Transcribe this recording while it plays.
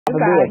You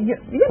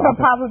know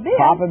Papa Beard.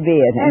 Papa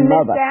Beard and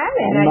Mother. Miss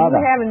Sally. And now, Mother.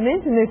 you haven't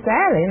mentioned Miss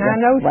Sally, and I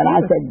know she When I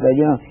said,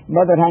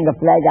 Mother would hang a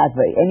flag out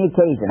for any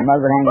occasion.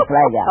 Mother would hang a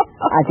flag out.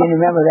 I can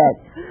remember that.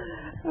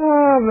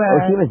 Oh, man.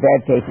 Well, she was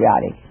very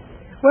patriotic.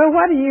 Well,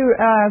 what do you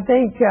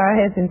think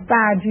has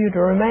inspired you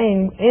to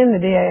remain in the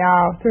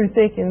DAR through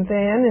thick and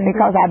thin?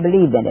 Because I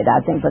believed in it.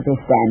 I think what they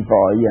stand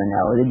for, the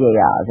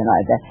DARs and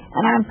all that.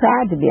 And I'm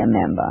proud to be a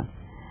member.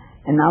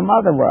 And my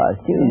mother was,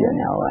 too,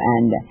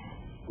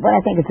 And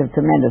I think it's a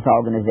tremendous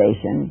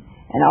organization.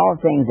 And all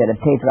things that are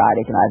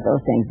patriotic and all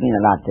those things mean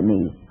a lot to me.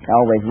 They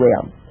always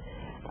will.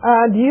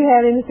 Do you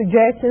have any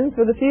suggestions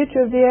for the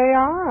future of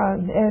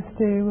DAR as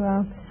to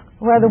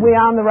whether we're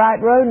on the right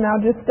road and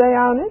I'll just stay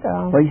on it?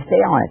 Well, you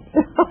stay on it.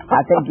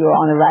 I think you're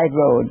on the right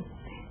road.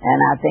 And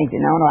I think,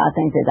 I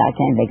think that I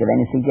can't think of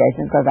any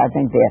suggestions because I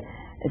think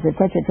it's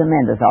such a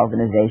tremendous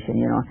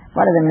organization,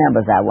 What are the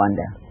members, I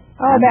wonder?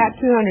 Oh, about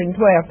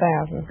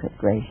 212,000. Good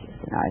gracious.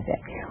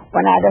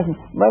 When I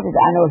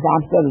know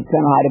I'm still the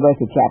Colonel Hardy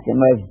chapter in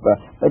Murfreesboro,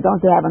 but don't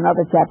they have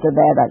another chapter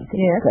there?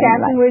 Yes,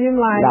 Captain William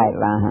Light.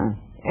 Right,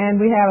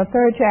 And we have a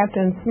third chapter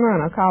in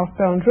Smyrna called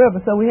Stone's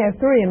River, so we have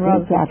three in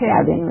Rutherford County.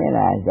 I didn't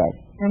realize that.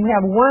 And we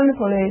have a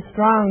wonderfully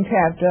strong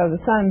chapter of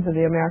the Sons of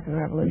the American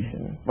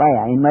Revolution.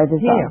 Where? In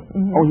Murfreesboro? Here.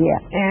 Mm-hmm. Oh, here.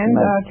 And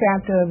a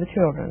chapter of the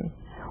children.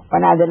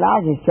 Well, now, the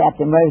largest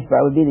chapter in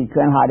Murfreesboro would be the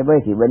Colonel Hardy,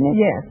 wouldn't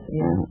it? Yes,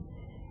 yes.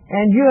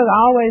 And you're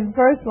always the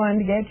first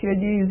one to get your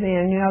dues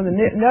in. The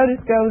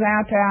notice goes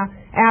out to our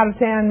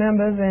out-of-town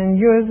members, and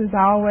yours is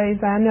always,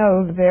 I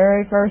know, the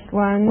very first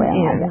one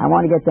in. I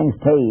want to get things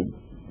paid.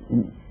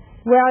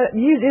 Well,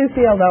 you do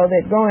feel, though,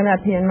 that growing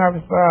up here in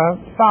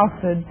Murfreesboro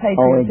fostered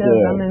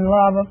patriotism and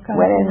love of country.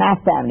 Well, in my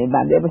family,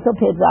 they were so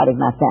patriotic,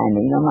 my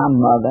family. My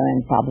mother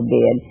and Papa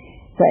Beard.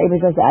 So it was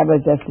just,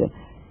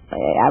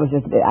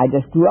 I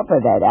just grew up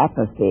with that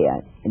atmosphere.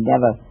 It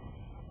never,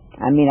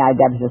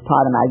 that was just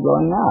part of my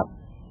growing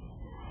up.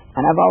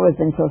 And I've always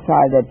been so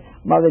sorry that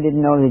Mother didn't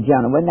know the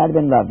general. Wouldn't that have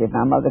been lovely if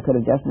my mother could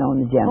have just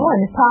known the general? Oh,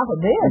 and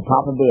Papa Beard. And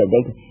Papa Beard.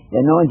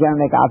 They knowing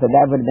General MacArthur,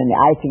 that would have been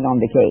the icing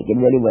on the cake.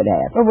 It really would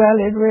have. Well,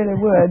 it really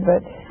would.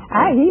 But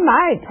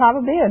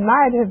Papa Beard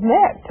might have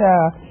met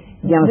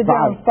the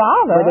general's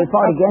father. But they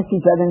fought against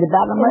each other in the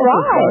Battle of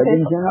Murfreesboro.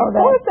 Didn't you know that?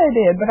 Of course they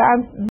did. But I'm